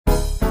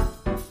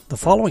The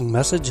following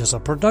message is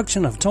a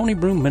production of Tony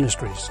Broome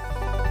Ministries.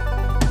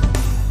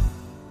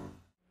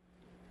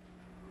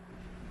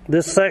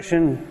 This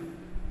section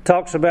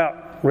talks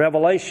about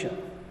revelation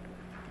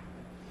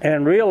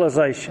and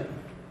realization.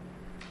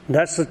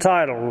 That's the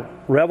title,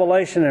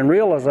 Revelation and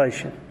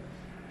Realization.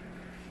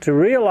 To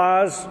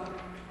realize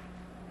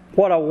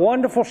what a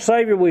wonderful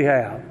Savior we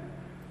have.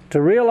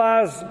 To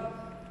realize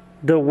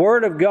the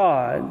Word of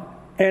God,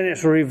 and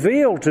it's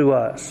revealed to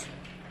us.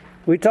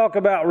 We talk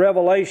about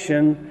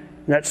revelation.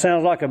 That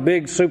sounds like a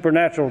big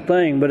supernatural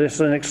thing, but it's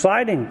an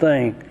exciting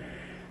thing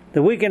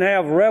that we can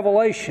have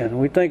revelation.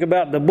 We think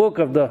about the book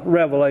of the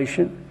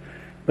Revelation,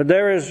 but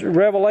there is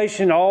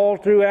revelation all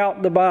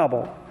throughout the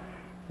Bible.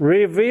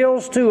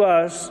 Reveals to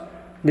us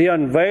the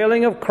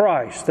unveiling of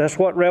Christ. That's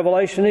what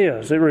revelation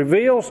is. It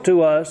reveals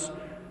to us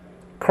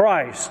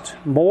Christ.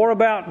 More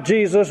about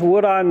Jesus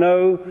would I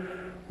know,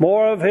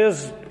 more of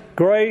His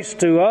grace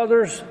to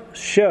others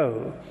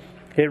show.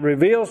 It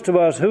reveals to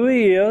us who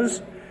He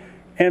is.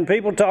 And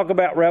people talk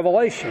about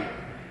revelation.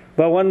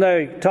 But when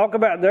they talk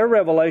about their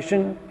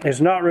revelation, it's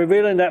not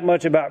revealing that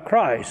much about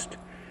Christ.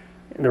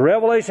 The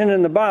revelation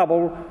in the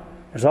Bible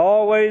is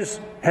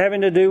always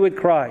having to do with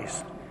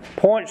Christ.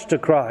 Points to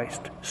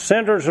Christ.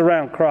 Centers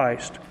around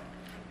Christ.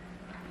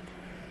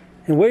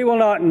 And we will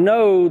not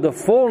know the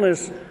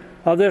fullness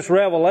of this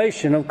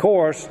revelation, of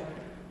course.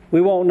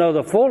 We won't know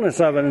the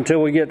fullness of it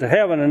until we get to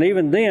heaven. And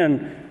even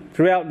then,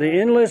 throughout the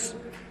endless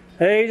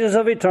ages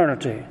of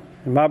eternity.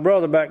 And my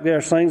brother back there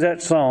sings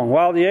that song.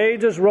 While the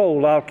ages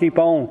roll, I'll keep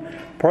on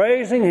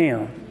praising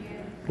Him.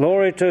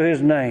 Glory to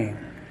His name.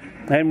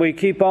 And we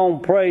keep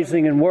on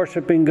praising and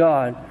worshiping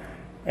God.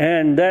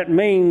 And that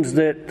means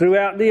that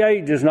throughout the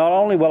ages, not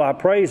only will I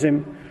praise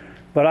Him,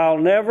 but I'll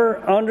never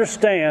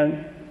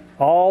understand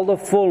all the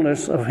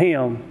fullness of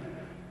Him.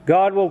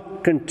 God will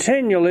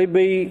continually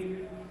be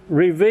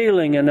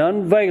revealing and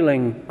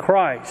unveiling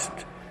Christ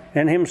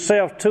and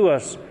Himself to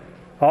us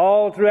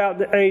all throughout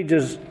the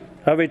ages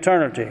of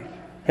eternity.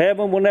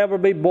 Heaven will never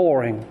be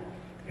boring.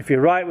 If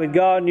you're right with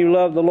God and you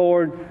love the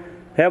Lord,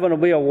 heaven will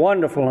be a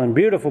wonderful and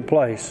beautiful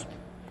place.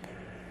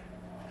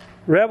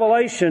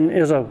 Revelation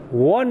is a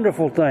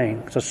wonderful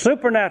thing. It's a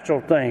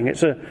supernatural thing.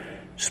 It's a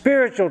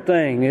spiritual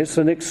thing. It's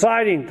an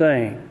exciting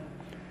thing.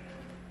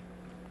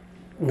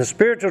 The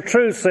spiritual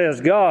truth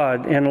says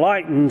God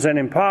enlightens and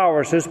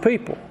empowers His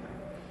people.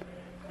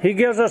 He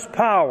gives us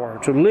power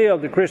to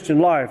live the Christian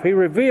life. He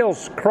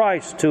reveals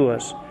Christ to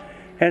us.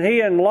 And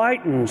He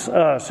enlightens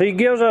us. He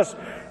gives us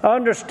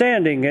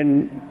understanding.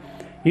 And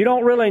you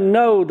don't really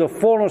know the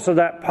fullness of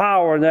that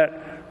power and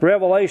that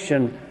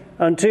revelation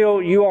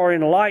until you are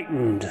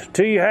enlightened,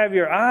 till you have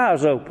your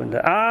eyes opened,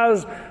 the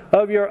eyes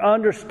of your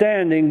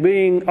understanding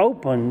being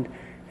opened.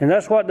 And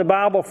that's what the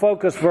Bible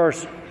focus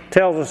verse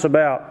tells us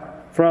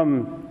about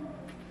from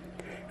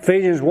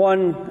Ephesians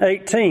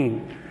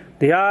 1:18.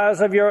 The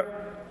eyes of your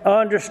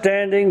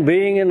understanding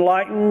being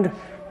enlightened,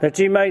 that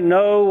ye may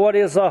know what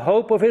is the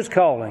hope of His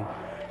calling,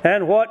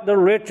 and what the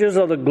riches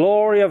of the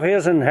glory of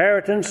His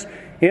inheritance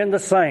in the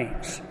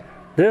saints.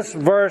 This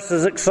verse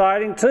is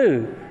exciting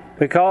too,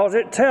 because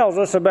it tells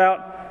us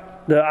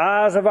about the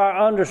eyes of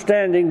our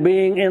understanding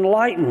being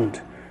enlightened.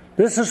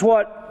 This is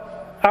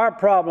what our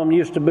problem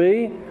used to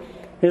be.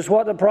 It's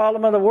what the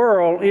problem of the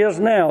world is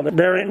now.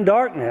 They're in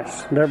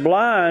darkness. They're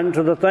blind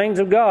to the things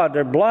of God.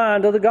 They're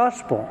blind to the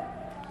gospel.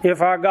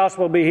 If our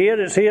gospel be hid,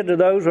 it's hid to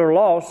those who are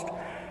lost,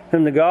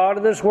 whom the God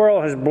of this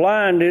world has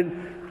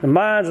blinded the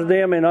minds of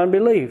them in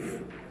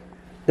unbelief.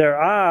 Their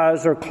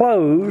eyes are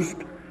closed.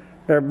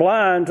 They're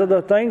blind to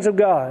the things of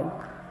God.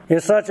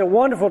 It's such a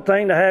wonderful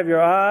thing to have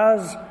your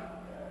eyes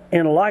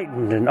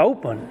enlightened and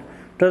open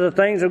to the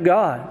things of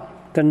God.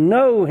 To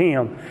know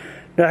Him.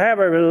 To have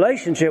a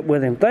relationship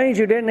with Him. Things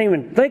you didn't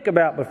even think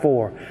about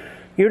before.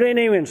 You didn't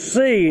even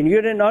see and you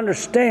didn't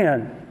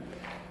understand.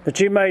 That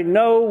you may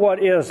know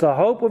what is the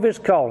hope of His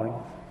calling.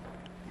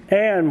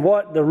 And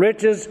what the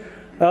riches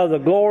of the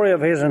glory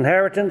of His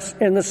inheritance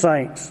in the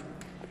saints.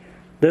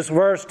 This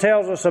verse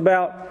tells us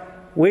about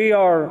we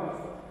are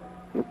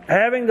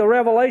having the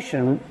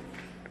revelation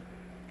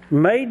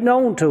made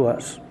known to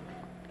us.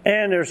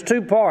 And there's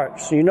two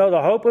parts. You know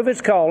the hope of His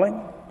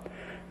calling.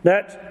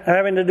 That's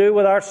having to do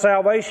with our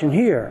salvation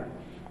here.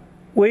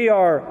 We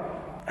are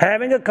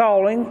having a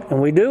calling,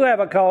 and we do have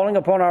a calling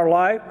upon our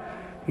life.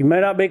 You may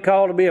not be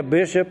called to be a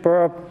bishop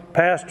or a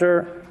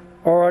pastor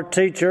or a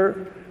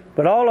teacher,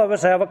 but all of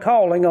us have a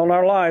calling on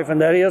our life, and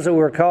that is that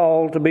we're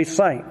called to be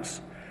saints.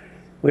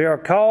 We are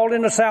called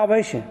into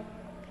salvation.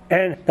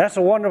 And that's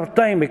a wonderful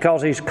thing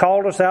because He's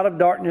called us out of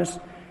darkness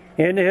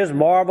into His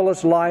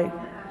marvelous light.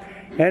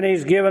 And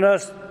He's given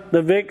us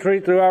the victory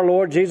through our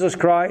Lord Jesus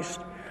Christ,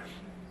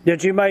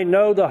 that you may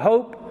know the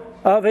hope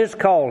of His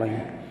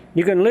calling.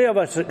 You can live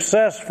a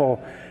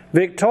successful,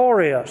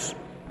 victorious,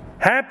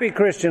 happy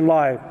Christian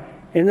life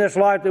in this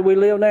life that we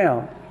live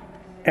now.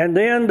 And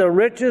then the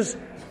riches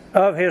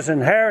of His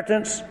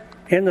inheritance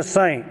in the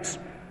saints.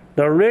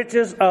 The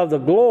riches of the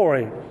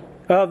glory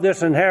of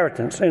this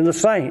inheritance in the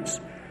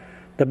saints.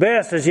 The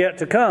best is yet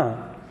to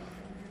come.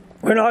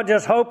 We're not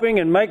just hoping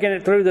and making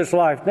it through this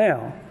life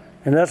now.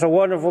 And that's a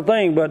wonderful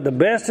thing, but the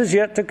best is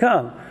yet to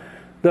come.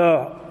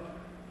 The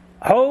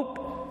hope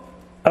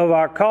of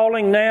our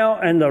calling now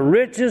and the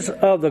riches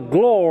of the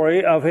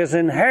glory of His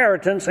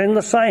inheritance in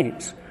the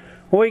saints.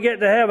 When we get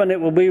to heaven, it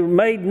will be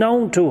made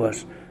known to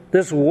us,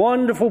 this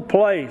wonderful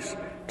place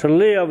to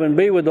live and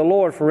be with the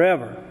Lord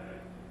forever,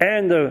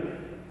 and the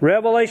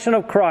revelation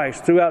of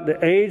Christ throughout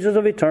the ages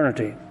of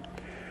eternity.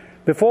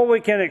 Before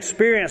we can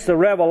experience the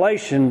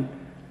revelation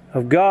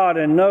of God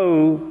and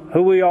know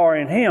who we are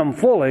in Him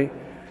fully,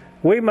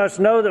 we must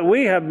know that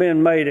we have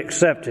been made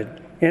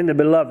accepted in the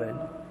Beloved.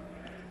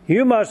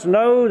 You must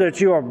know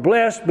that you are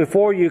blessed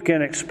before you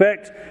can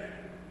expect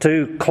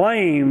to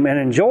claim and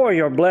enjoy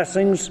your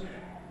blessings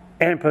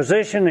and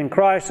position in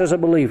Christ as a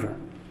believer.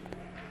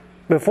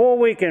 Before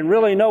we can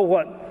really know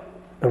what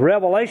the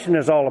revelation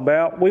is all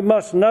about, we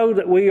must know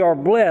that we are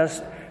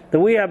blessed, that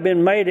we have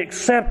been made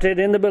accepted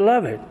in the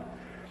Beloved.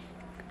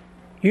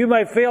 You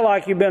may feel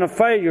like you've been a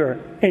failure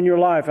in your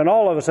life, and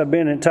all of us have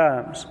been in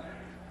times.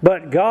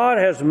 But God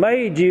has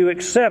made you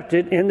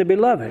accepted in the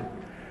Beloved.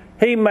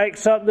 He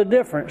makes up the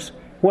difference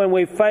when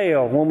we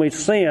fail, when we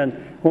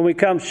sin, when we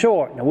come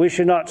short. Now, we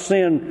should not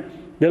sin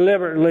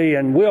deliberately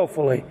and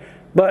willfully,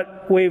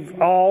 but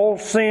we've all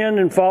sinned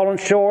and fallen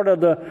short of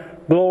the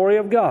glory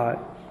of God.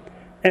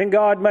 And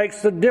God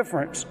makes the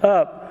difference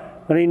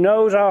up when He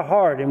knows our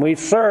heart and we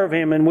serve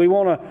Him and we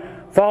want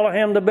to follow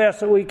Him the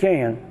best that we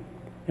can.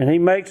 And He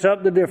makes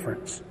up the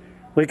difference.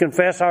 We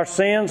confess our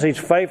sins. He's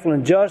faithful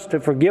and just to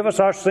forgive us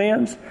our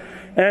sins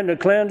and to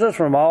cleanse us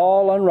from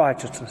all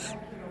unrighteousness.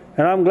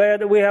 And I'm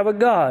glad that we have a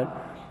God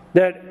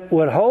that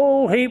would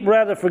whole heap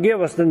rather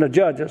forgive us than to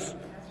judge us.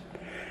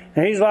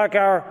 And He's like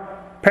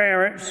our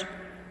parents.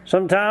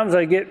 Sometimes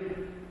they get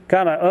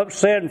kind of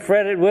upset and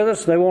fretted with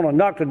us. They want to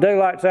knock the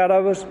daylights out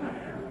of us.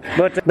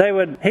 But they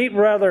would heap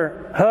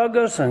rather hug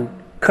us and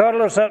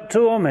cuddle us up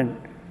to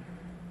them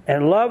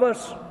and love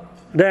us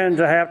than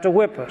to have to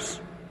whip us.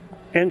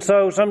 And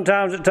so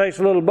sometimes it takes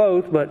a little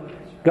both,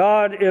 but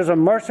God is a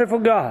merciful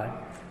God.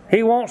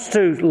 He wants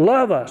to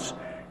love us,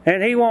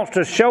 and He wants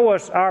to show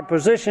us our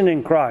position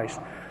in Christ.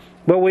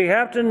 But we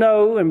have to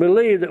know and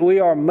believe that we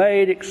are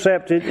made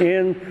accepted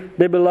in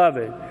the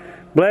Beloved.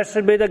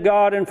 Blessed be the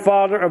God and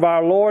Father of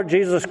our Lord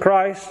Jesus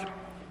Christ,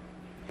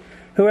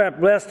 who hath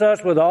blessed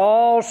us with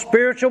all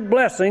spiritual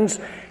blessings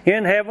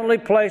in heavenly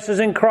places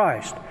in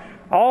Christ.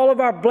 All of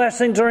our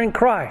blessings are in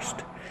Christ,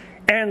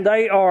 and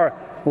they are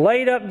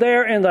laid up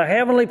there in the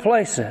heavenly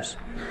places.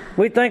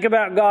 We think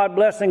about God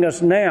blessing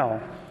us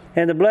now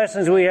and the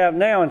blessings we have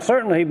now, and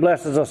certainly He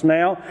blesses us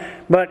now,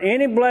 but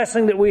any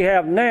blessing that we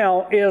have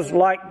now is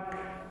like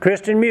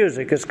Christian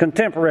music. It's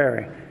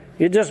contemporary.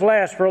 It just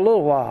lasts for a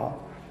little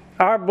while.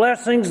 Our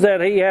blessings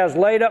that He has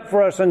laid up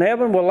for us in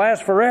heaven will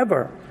last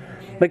forever,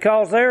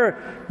 because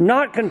they're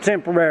not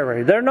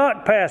contemporary. They're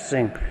not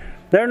passing.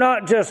 They're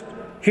not just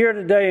here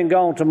today and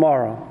gone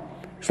tomorrow.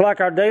 It's like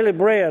our daily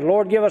bread.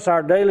 Lord, give us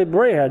our daily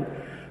bread,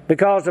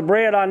 because the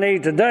bread I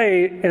need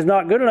today is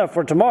not good enough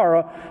for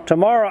tomorrow.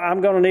 Tomorrow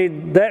I'm going to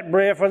need that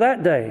bread for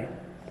that day.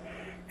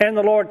 And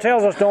the Lord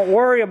tells us, don't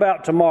worry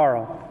about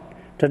tomorrow.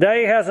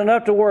 Today has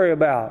enough to worry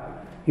about.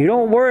 You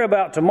don't worry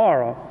about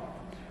tomorrow.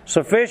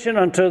 Sufficient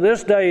unto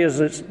this day is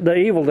the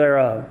evil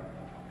thereof.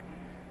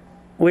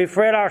 We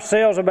fret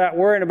ourselves about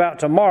worrying about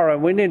tomorrow.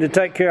 We need to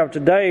take care of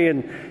today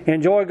and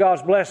enjoy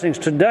God's blessings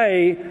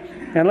today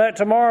and let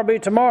tomorrow be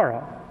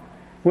tomorrow.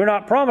 We're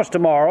not promised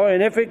tomorrow,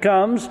 and if it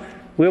comes,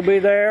 we'll be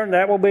there, and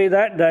that will be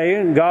that day,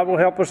 and God will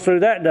help us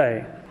through that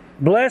day.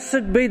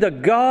 Blessed be the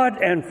God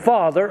and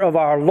Father of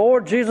our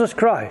Lord Jesus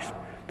Christ.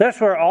 That's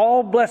where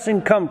all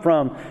blessing come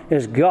from,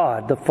 is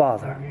God the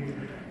Father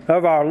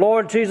of our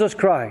Lord Jesus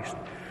Christ,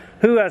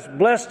 who has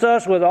blessed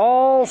us with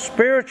all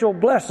spiritual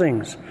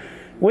blessings.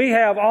 We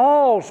have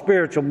all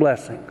spiritual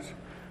blessings.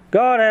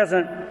 God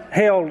hasn't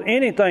held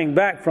anything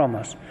back from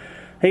us.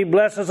 He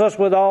blesses us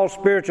with all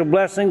spiritual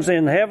blessings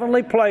in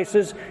heavenly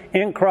places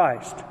in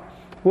Christ.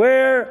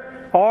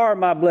 Where are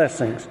my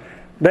blessings?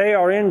 They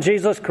are in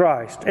Jesus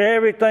Christ.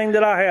 Everything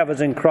that I have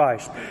is in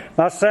Christ.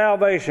 My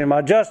salvation,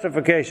 my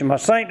justification, my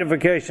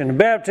sanctification, the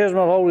baptism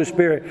of the Holy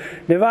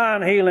Spirit,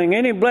 divine healing,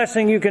 any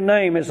blessing you can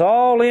name, it's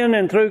all in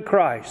and through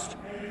Christ.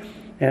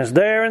 And it's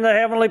there in the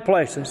heavenly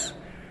places.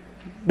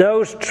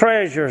 Those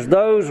treasures,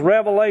 those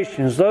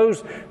revelations,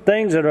 those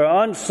things that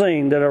are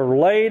unseen, that are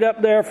laid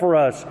up there for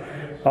us,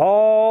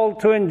 all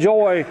to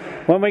enjoy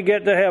when we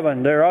get to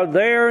heaven. They are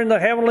there in the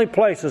heavenly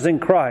places in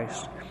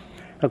Christ,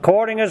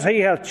 according as He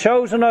hath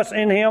chosen us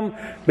in Him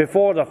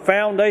before the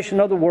foundation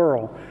of the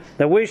world,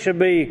 that we should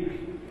be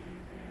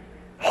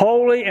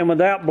holy and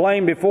without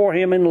blame before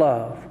Him in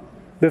love.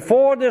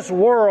 Before this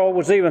world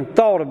was even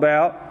thought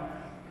about,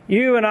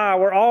 you and I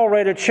were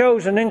already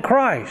chosen in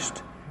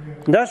Christ.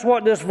 That's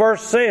what this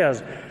verse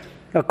says.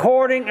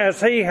 According as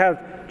He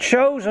hath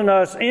chosen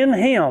us in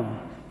Him,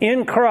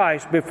 in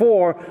Christ,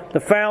 before the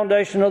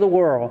foundation of the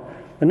world.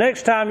 The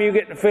next time you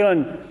get to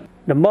feeling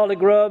the mully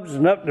grubs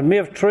and up the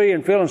miff tree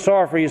and feeling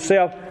sorry for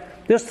yourself,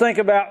 just think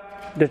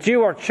about that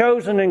you are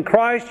chosen in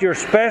Christ. You're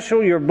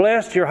special, you're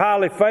blessed, you're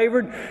highly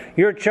favored.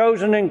 You're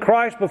chosen in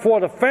Christ before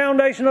the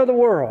foundation of the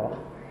world.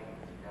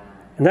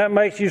 And that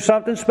makes you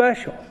something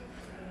special.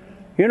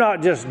 You're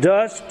not just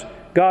dust.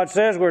 God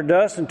says we're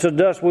dust, and to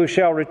dust we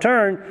shall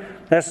return.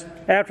 That's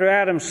after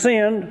Adam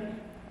sinned.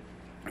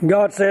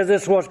 God says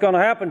this is what's going to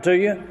happen to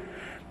you.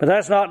 But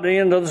that's not the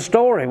end of the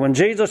story. When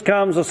Jesus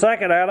comes, the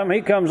second Adam,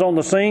 He comes on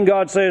the scene.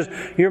 God says,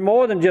 you're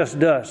more than just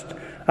dust.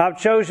 I've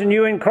chosen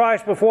you in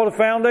Christ before the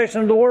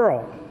foundation of the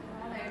world.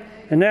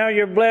 And now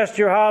you're blessed,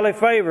 you're highly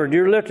favored,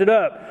 you're lifted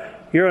up.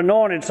 You're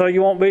anointed so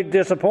you won't be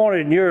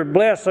disappointed, and you're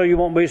blessed so you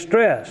won't be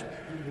stressed.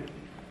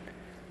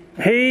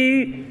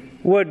 He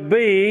would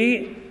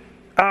be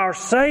our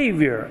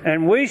Savior,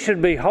 and we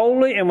should be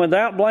holy and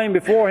without blame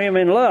before Him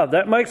in love.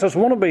 That makes us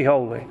want to be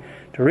holy,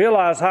 to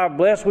realize how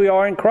blessed we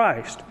are in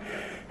Christ.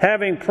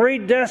 Having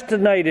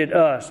predestinated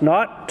us,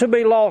 not to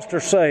be lost or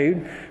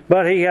saved,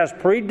 but He has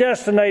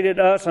predestinated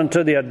us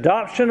unto the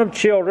adoption of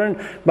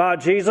children by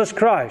Jesus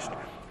Christ,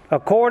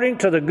 according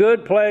to the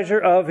good pleasure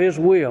of His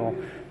will.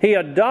 He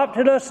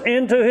adopted us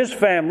into His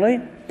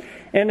family,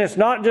 and it's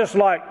not just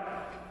like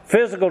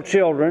physical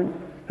children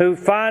who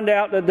find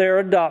out that they're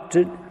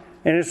adopted,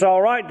 and it's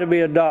all right to be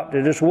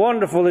adopted. It's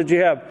wonderful that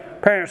you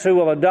have parents who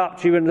will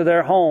adopt you into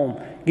their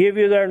home, give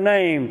you their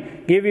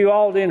name, give you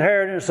all the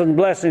inheritance and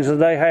blessings that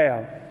they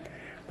have.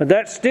 But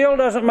that still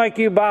doesn't make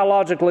you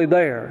biologically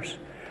theirs.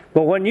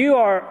 But when you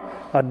are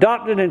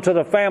adopted into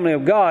the family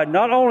of God,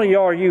 not only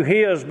are you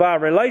His by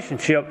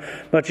relationship,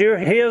 but you're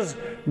His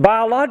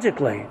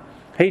biologically.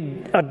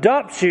 He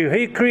adopts you.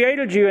 He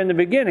created you in the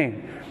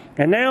beginning.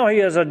 And now He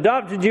has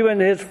adopted you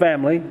into His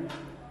family.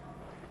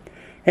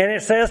 And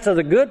it says to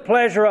the good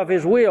pleasure of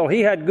His will.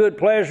 He had good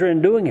pleasure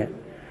in doing it.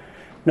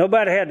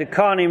 Nobody had to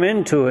con Him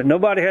into it.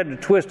 Nobody had to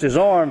twist His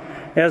arm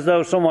as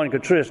though someone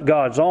could twist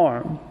God's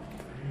arm.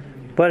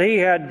 But He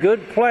had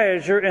good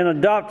pleasure in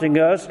adopting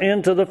us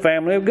into the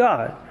family of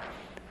God,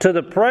 to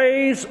the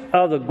praise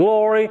of the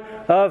glory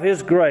of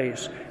His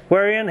grace,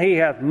 wherein He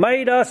hath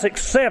made us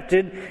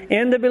accepted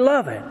in the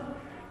Beloved.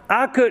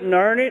 I couldn't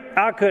earn it.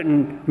 I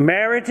couldn't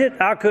merit it.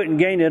 I couldn't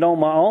gain it on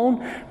my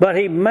own. But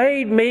He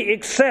made me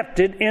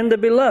accepted in the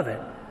Beloved.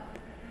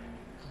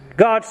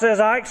 God says,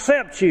 I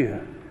accept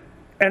you.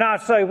 And I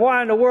say,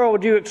 why in the world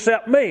would you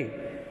accept me?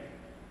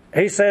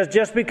 He says,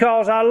 just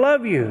because I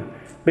love you.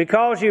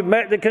 Because you've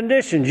met the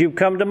conditions. You've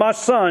come to my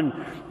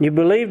Son. You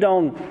believed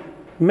on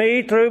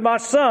me through my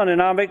Son.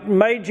 And I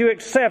made you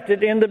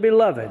accepted in the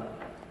Beloved.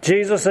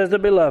 Jesus is the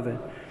Beloved.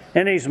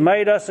 And He's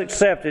made us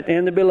accepted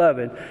in the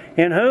Beloved,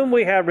 in whom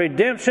we have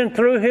redemption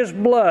through His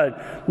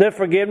blood, the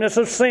forgiveness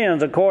of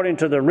sins, according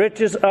to the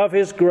riches of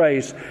His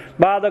grace.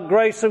 By the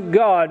grace of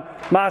God,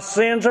 my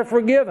sins are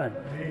forgiven.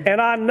 And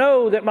I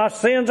know that my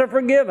sins are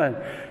forgiven.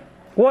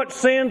 What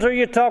sins are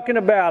you talking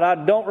about? I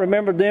don't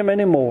remember them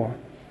anymore.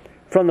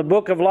 From the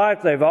book of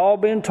life, they've all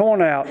been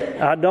torn out.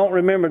 I don't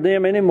remember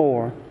them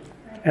anymore.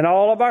 And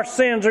all of our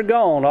sins are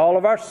gone. All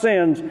of our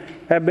sins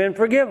have been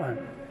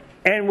forgiven.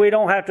 And we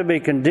don't have to be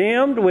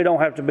condemned. We don't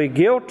have to be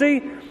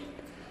guilty.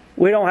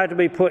 We don't have to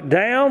be put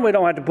down. We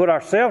don't have to put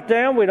ourselves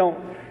down. We don't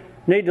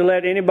need to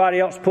let anybody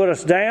else put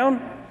us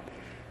down.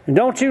 And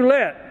don't you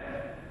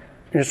let,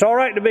 it's all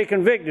right to be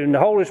convicted, and the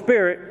Holy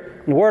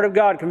Spirit and the Word of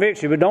God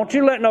convicts you, but don't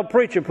you let no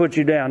preacher put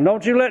you down.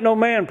 Don't you let no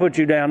man put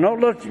you down.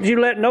 Don't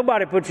you let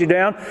nobody put you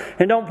down.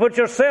 And don't put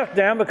yourself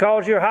down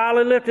because you're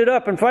highly lifted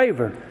up and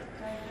favored.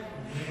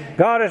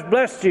 God has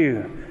blessed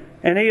you,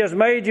 and He has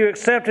made you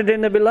accepted in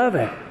the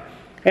Beloved.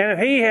 And if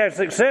He has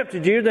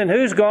accepted you, then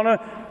who's going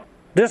to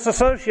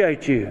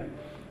disassociate you?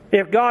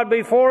 If God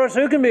be for us,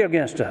 who can be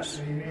against us?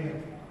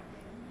 Amen.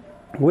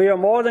 We are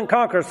more than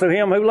conquerors through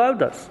Him who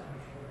loved us.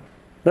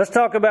 Let's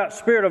talk about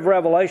spirit of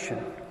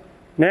revelation.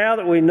 Now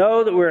that we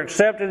know that we're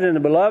accepted in the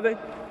Beloved,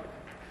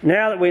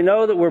 now that we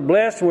know that we're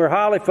blessed and we're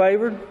highly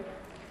favored,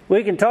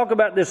 we can talk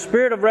about this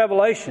spirit of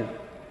revelation.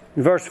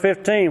 In verse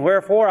 15,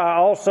 wherefore I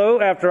also,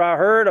 after I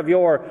heard of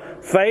your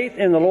faith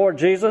in the Lord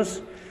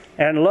Jesus,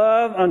 and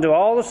love unto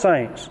all the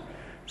saints,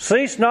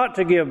 cease not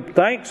to give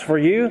thanks for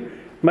you,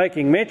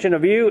 making mention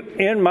of you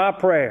in my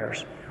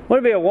prayers.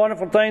 Wouldn't it be a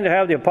wonderful thing to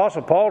have the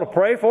Apostle Paul to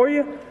pray for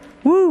you?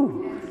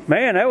 Woo!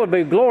 Man, that would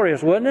be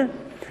glorious, wouldn't it?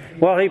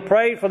 Well, he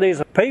prayed for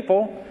these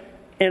people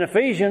in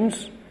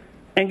Ephesians,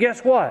 and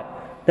guess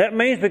what? That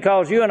means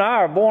because you and I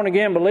are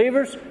born-again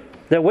believers,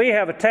 that we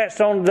have attached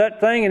on to that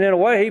thing, and in a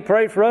way, he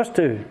prayed for us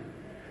too.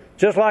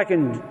 Just like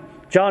in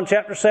John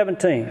chapter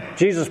 17,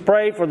 Jesus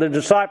prayed for the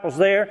disciples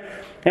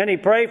there, and He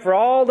prayed for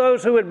all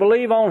those who would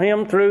believe on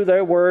Him through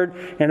their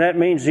word, and that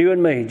means you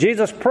and me.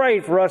 Jesus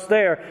prayed for us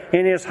there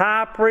in His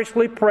high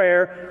priestly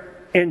prayer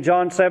in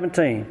John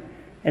 17.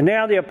 And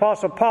now the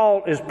Apostle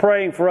Paul is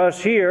praying for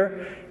us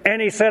here,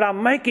 and he said,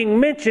 I'm making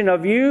mention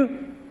of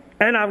you,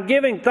 and I'm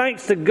giving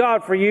thanks to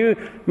God for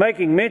you,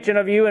 making mention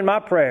of you in my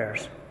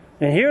prayers.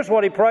 And here's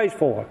what he prays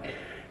for.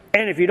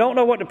 And if you don't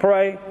know what to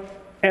pray,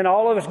 and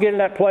all of us get in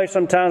that place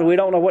sometimes we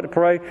don't know what to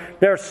pray.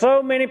 There are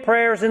so many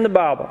prayers in the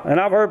Bible. And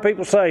I've heard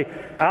people say,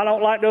 I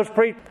don't like those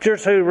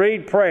preachers who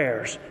read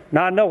prayers.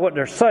 Now I know what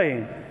they're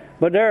saying.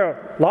 But there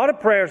are a lot of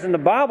prayers in the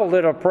Bible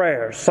that are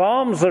prayers.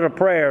 Psalms that are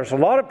prayers. A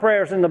lot of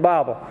prayers in the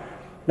Bible.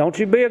 Don't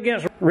you be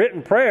against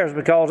written prayers,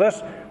 because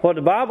that's what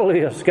the Bible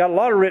is. It's got a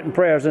lot of written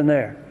prayers in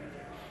there.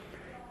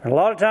 And a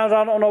lot of times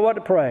I don't know what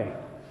to pray.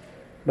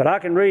 But I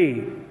can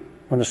read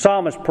when the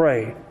psalmist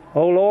prayed,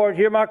 "O Lord,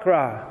 hear my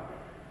cry.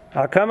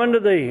 I come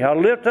unto Thee. I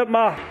lift up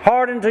my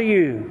heart unto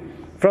You.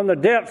 From the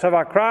depths have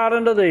I cried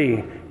unto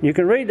Thee." You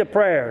can read the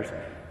prayers,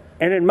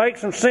 and it makes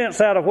some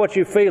sense out of what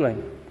you're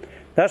feeling.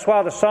 That's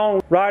why the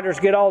songwriters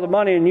get all the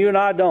money and you and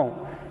I don't.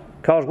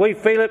 Because we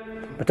feel it,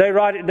 but they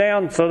write it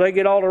down so they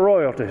get all the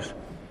royalties.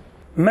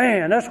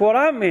 Man, that's what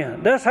I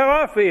meant. That's how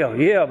I feel.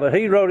 Yeah, but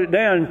he wrote it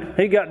down,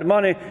 he got the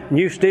money, and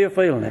you still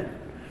feeling it.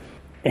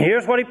 And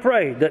here's what he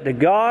prayed: that the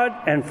God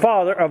and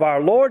Father of our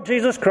Lord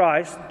Jesus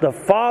Christ, the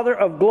Father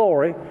of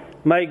glory,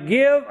 may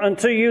give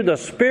unto you the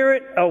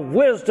spirit of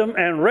wisdom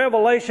and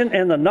revelation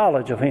in the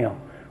knowledge of Him.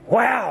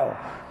 Wow!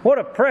 What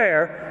a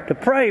prayer to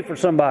pray for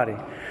somebody.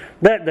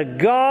 That the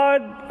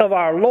God of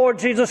our Lord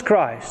Jesus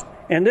Christ,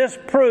 and this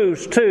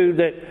proves too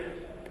that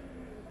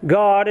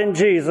God and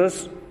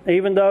Jesus,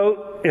 even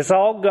though it's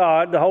all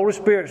God, the Holy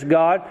Spirit's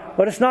God,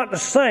 but it's not the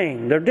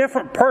same. They're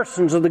different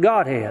persons of the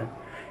Godhead.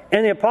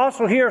 And the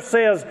apostle here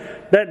says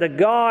that the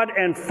God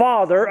and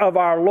Father of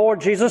our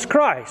Lord Jesus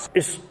Christ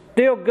is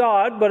still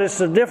God, but it's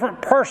a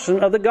different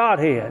person of the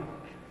Godhead.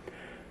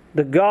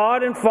 The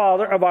God and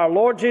Father of our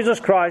Lord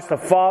Jesus Christ, the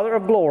Father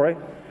of glory,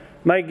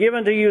 may give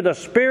unto you the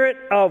spirit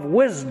of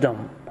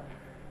wisdom.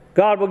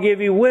 God will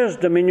give you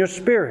wisdom in your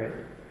spirit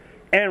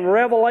and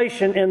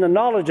revelation in the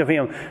knowledge of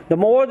Him. The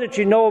more that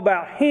you know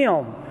about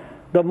Him,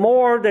 the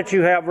more that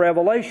you have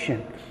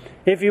revelation.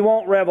 If you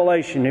want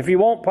revelation, if you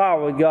want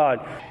power with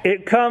God,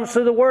 it comes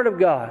through the Word of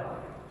God.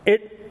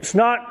 It's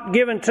not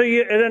given to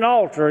you at an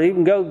altar.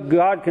 Even though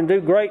God can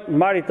do great and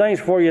mighty things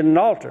for you at an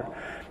altar.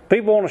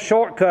 People want a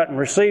shortcut and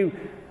receive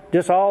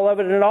just all of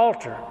it at an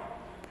altar.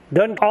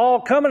 Doesn't all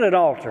come at an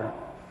altar.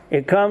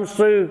 It comes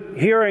through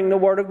hearing the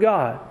Word of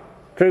God,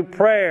 through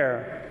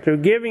prayer, through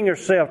giving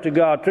yourself to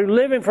God, through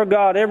living for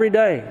God every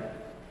day.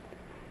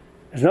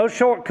 There's no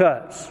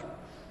shortcuts.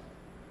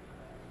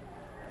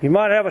 You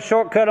might have a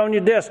shortcut on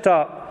your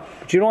desktop,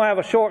 but you don't have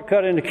a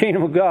shortcut in the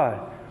kingdom of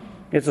God.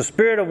 It's a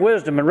spirit of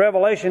wisdom and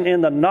revelation in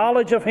the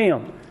knowledge of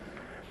Him.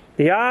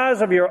 The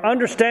eyes of your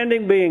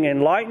understanding being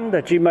enlightened,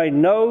 that you may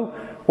know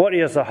what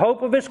is the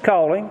hope of His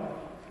calling.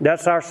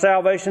 That's our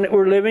salvation that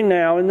we're living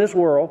now in this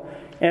world.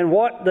 And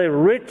what the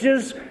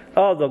riches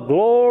of the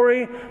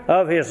glory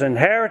of His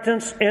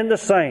inheritance in the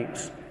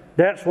saints.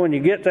 That's when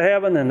you get to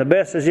heaven, and the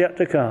best is yet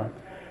to come.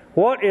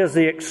 What is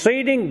the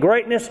exceeding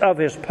greatness of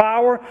His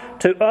power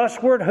to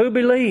usward who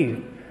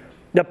believe?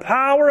 The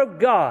power of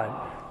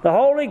God, the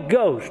Holy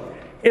Ghost,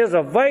 is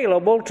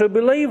available to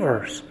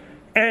believers.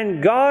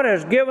 And God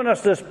has given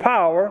us this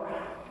power,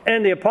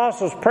 and the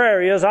Apostles'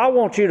 prayer is, I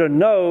want you to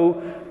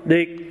know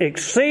the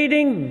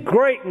exceeding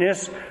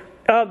greatness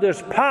of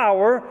this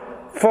power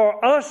for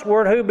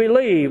usward who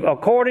believe,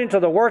 according to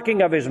the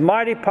working of His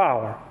mighty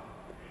power,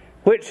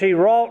 which He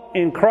wrought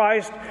in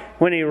Christ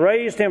when He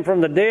raised Him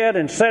from the dead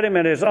and set Him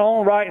at His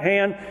own right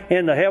hand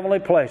in the heavenly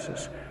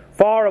places,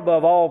 far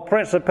above all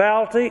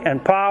principality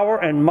and power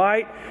and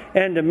might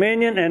and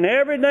dominion and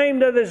every name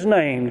that is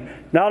named,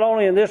 not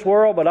only in this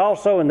world but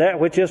also in that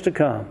which is to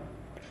come.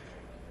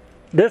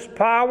 This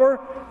power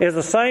is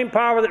the same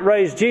power that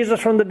raised Jesus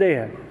from the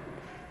dead.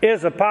 It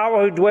is the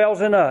power who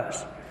dwells in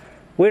us.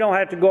 We don't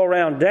have to go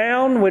around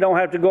down. We don't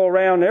have to go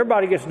around.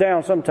 Everybody gets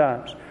down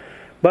sometimes.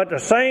 But the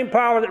same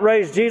power that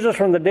raised Jesus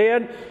from the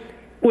dead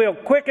will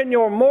quicken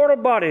your mortal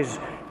bodies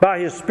by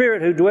His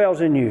Spirit who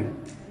dwells in you.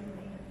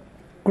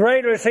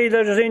 Greater is He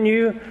that is in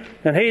you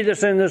than he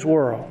that's in this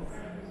world.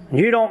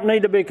 You don't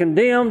need to be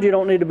condemned. You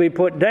don't need to be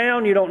put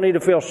down. You don't need to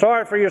feel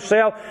sorry for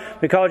yourself,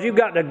 because you've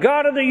got the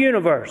God of the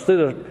universe through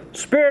the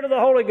Spirit of the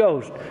Holy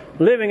Ghost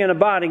living and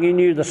abiding in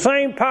you. The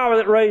same power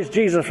that raised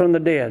Jesus from the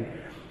dead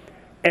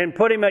and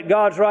put Him at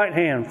God's right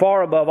hand,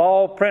 far above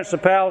all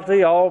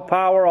principality, all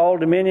power, all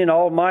dominion,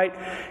 all might,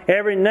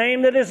 every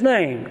name that is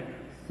named,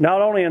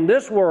 not only in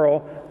this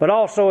world, but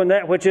also in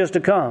that which is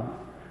to come.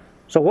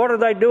 So what are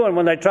they doing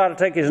when they try to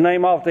take His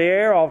name off the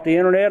air, off the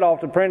internet,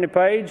 off the printed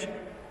page?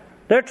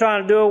 They're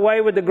trying to do away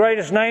with the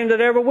greatest name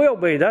that ever will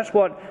be. That's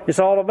what it's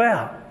all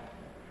about.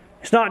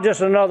 It's not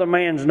just another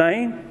man's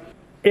name.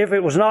 If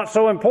it was not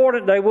so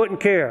important, they wouldn't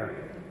care.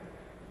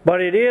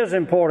 But it is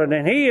important,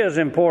 and He is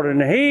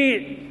important, and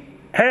He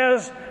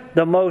has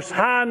the most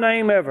high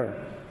name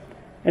ever.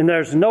 And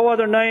there's no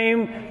other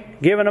name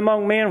given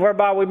among men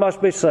whereby we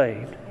must be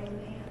saved.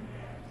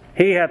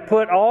 He hath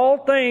put all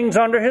things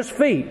under His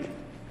feet.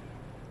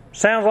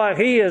 Sounds like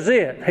He is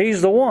it.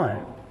 He's the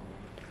one.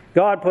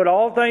 God put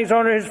all things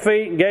under His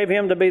feet and gave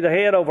Him to be the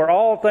head over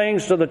all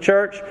things to the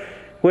church,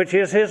 which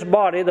is His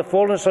body, the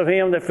fullness of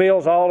Him that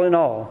fills all in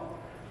all.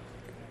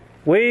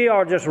 We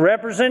are just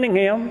representing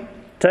Him,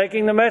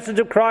 taking the message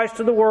of Christ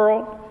to the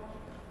world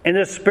in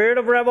this spirit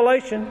of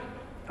revelation.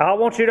 I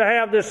want you to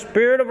have this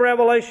spirit of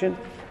revelation,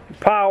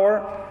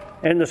 power,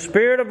 and the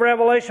spirit of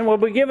revelation will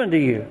be given to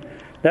you.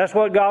 That's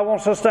what God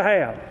wants us to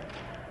have.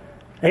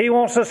 He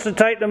wants us to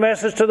take the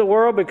message to the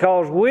world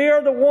because we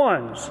are the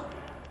ones,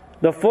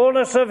 the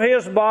fullness of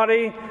His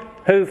body,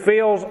 who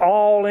feels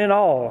all in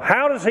all.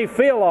 How does He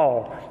feel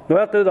all?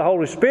 Well, through the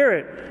Holy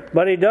Spirit.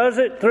 But He does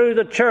it through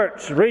the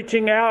church,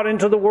 reaching out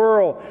into the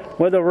world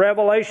with the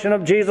revelation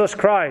of Jesus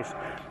Christ.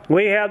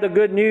 We have the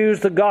good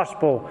news, the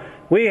gospel.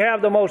 We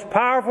have the most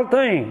powerful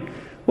thing.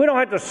 We don't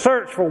have to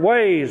search for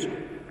ways.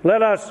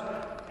 Let us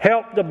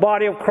help the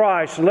body of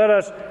Christ. Let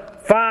us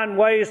find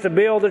ways to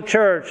build the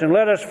church, and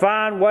let us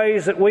find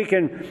ways that we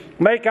can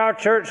make our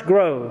church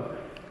grow.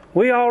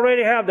 We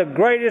already have the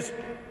greatest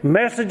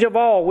message of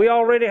all. We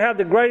already have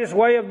the greatest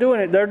way of doing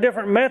it. There are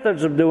different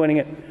methods of doing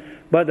it,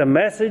 but the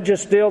message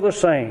is still the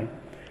same.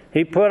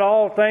 He put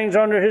all things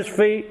under His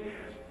feet,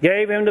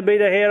 gave Him to be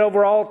the head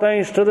over all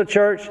things to the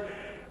church,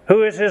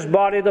 who is His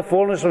body, the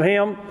fullness of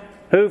Him,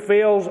 who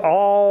fills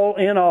all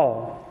in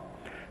all.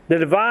 The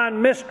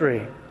divine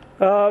mystery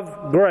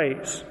of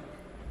grace.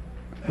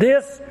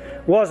 This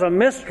was a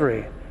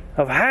mystery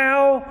of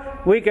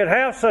how we could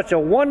have such a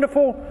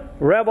wonderful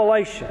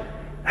revelation,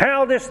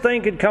 how this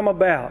thing could come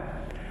about.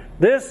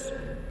 This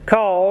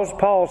cause,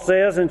 Paul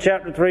says in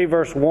chapter 3,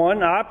 verse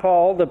 1, I,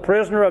 Paul, the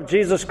prisoner of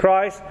Jesus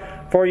Christ,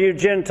 for you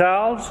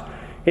Gentiles,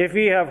 if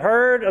ye have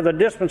heard of the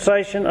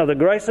dispensation of the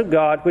grace of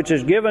God, which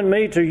is given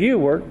me to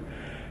youward,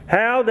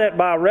 how that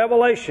by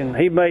revelation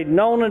He made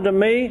known unto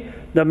me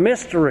the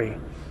mystery,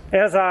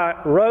 as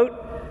I wrote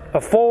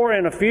afore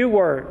in a few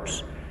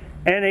words.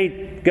 And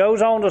he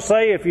goes on to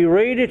say, if you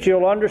read it,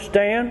 you'll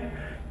understand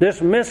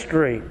this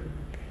mystery.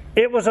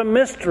 It was a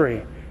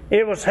mystery.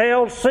 It was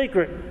held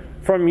secret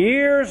from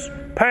years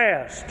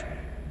past,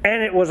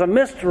 and it was a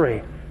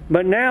mystery.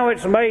 But now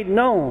it's made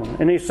known.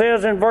 And he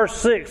says in verse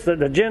 6 that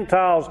the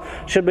Gentiles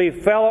should be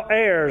fellow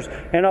heirs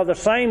and of the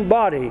same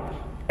body,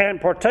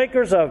 and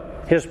partakers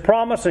of His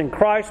promise in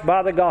Christ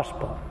by the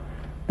gospel.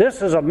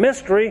 This is a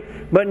mystery,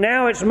 but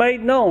now it's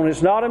made known.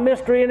 It's not a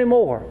mystery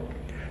anymore.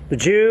 The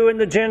Jew and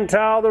the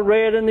Gentile, the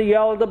red and the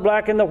yellow, the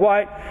black and the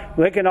white,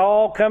 they can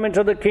all come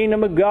into the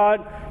kingdom of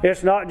God.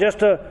 It's not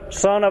just a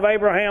son of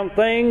Abraham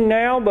thing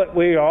now, but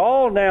we are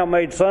all now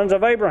made sons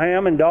of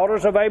Abraham and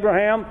daughters of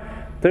Abraham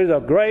through the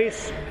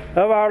grace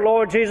of our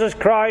Lord Jesus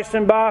Christ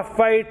and by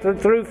faith,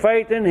 through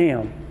faith in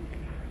Him.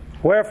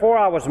 Wherefore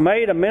I was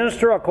made a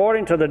minister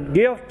according to the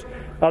gift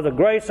of the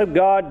grace of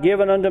God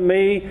given unto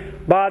me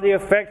by the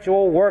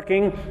effectual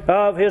working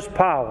of His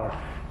power.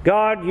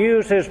 God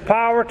used His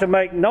power to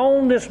make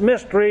known this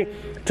mystery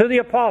to the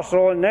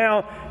apostle, and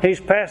now He's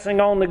passing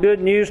on the good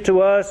news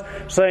to us,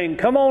 saying,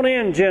 come on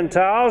in,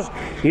 Gentiles.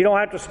 You don't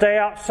have to stay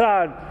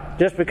outside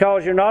just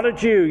because you're not a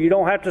Jew. You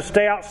don't have to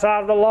stay outside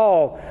of the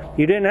law.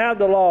 You didn't have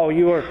the law.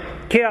 You were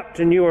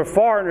kept, and you were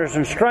foreigners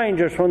and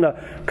strangers from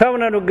the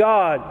covenant of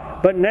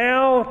God. But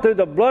now, through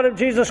the blood of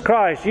Jesus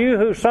Christ, you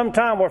who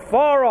sometime were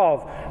far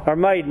off are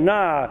made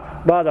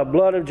nigh by the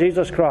blood of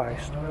Jesus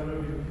Christ.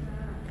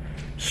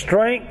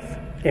 Strength,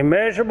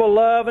 immeasurable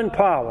love and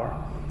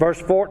power.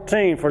 Verse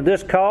 14, for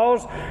this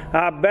cause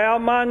I bow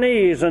my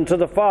knees unto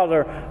the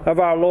Father of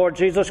our Lord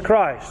Jesus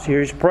Christ. Here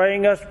He's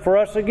praying for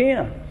us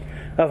again,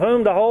 of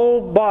whom the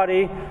whole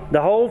body,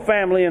 the whole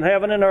family in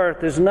heaven and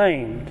earth is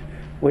named.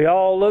 We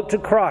all look to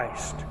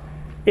Christ.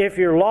 If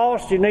you're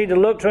lost, you need to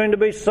look to Him to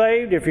be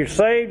saved. If you're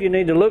saved, you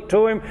need to look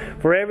to Him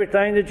for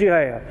everything that you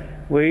have.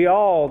 We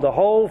all, the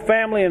whole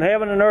family in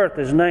heaven and earth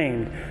is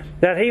named.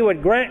 That He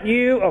would grant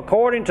you,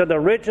 according to the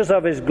riches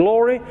of His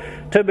glory,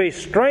 to be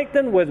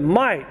strengthened with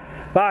might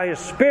by His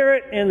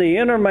Spirit in the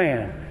inner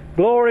man.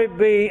 Glory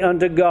be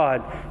unto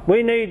God.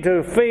 We need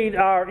to feed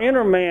our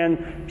inner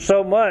man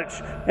so much,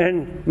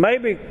 and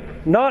maybe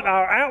not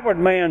our outward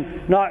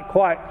man, not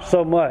quite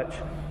so much.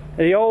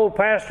 The old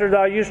pastor that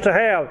I used to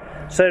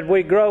have said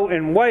we grow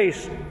in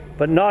waste,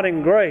 but not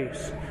in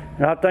grace.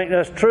 And I think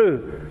that's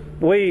true.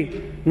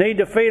 We need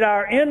to feed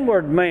our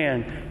inward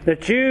man,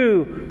 that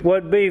you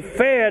would be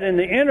fed in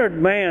the inner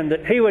man,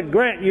 that He would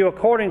grant you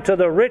according to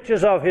the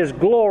riches of His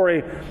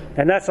glory.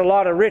 And that's a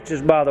lot of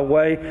riches, by the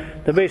way,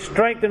 to be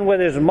strengthened with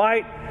His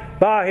might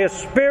by His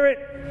Spirit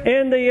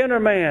in the inner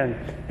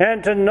man,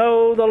 and to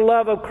know the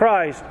love of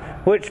Christ,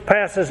 which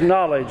passes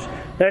knowledge,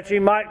 that ye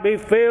might be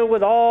filled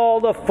with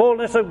all the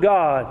fullness of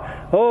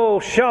God. Oh,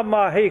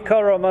 Shamahi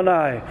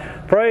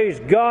Karamanai. Praise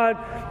God.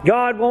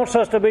 God wants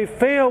us to be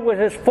filled with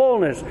His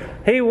fullness.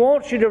 He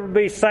wants you to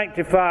be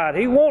sanctified.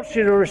 He wants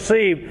you to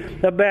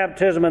receive the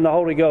baptism in the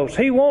Holy Ghost.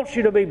 He wants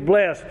you to be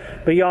blessed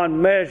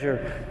beyond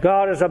measure.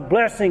 God is a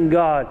blessing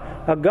God,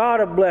 a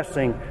God of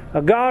blessing,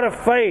 a God of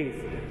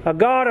faith, a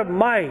God of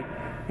might.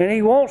 And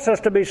He wants us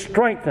to be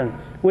strengthened.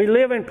 We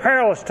live in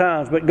perilous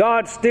times, but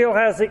God still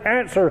has the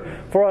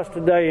answer for us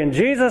today. And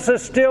Jesus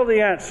is still the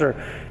answer.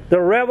 The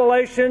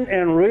revelation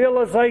and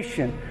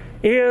realization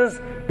is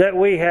that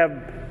we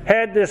have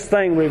had this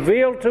thing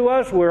revealed to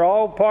us. We're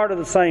all part of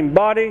the same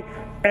body,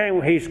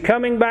 and He's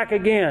coming back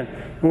again.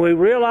 and we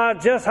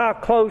realize just how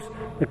close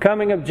the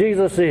coming of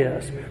Jesus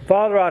is.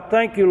 Father, I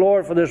thank you,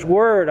 Lord, for this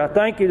word. I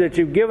thank you that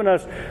you've given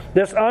us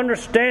this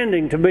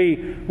understanding to be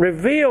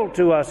revealed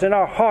to us in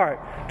our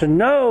heart, to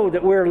know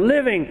that we're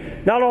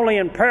living not only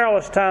in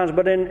perilous times,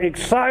 but in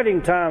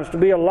exciting times, to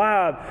be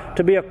alive,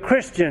 to be a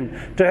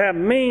Christian, to have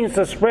means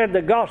to spread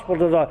the gospel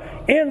to the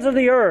ends of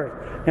the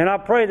earth. And I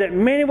pray that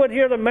many would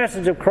hear the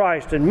message of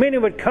Christ, and many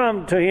would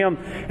come to Him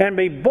and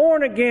be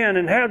born again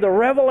and have the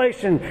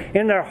revelation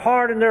in their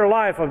heart and their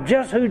life of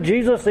just who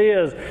Jesus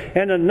is,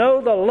 and to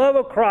know the love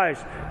of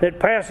Christ that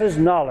passes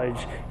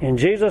knowledge. In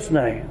Jesus'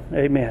 name,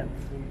 amen.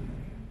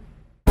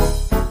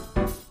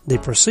 The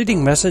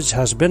preceding message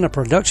has been a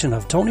production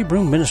of Tony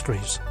Broome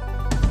Ministries.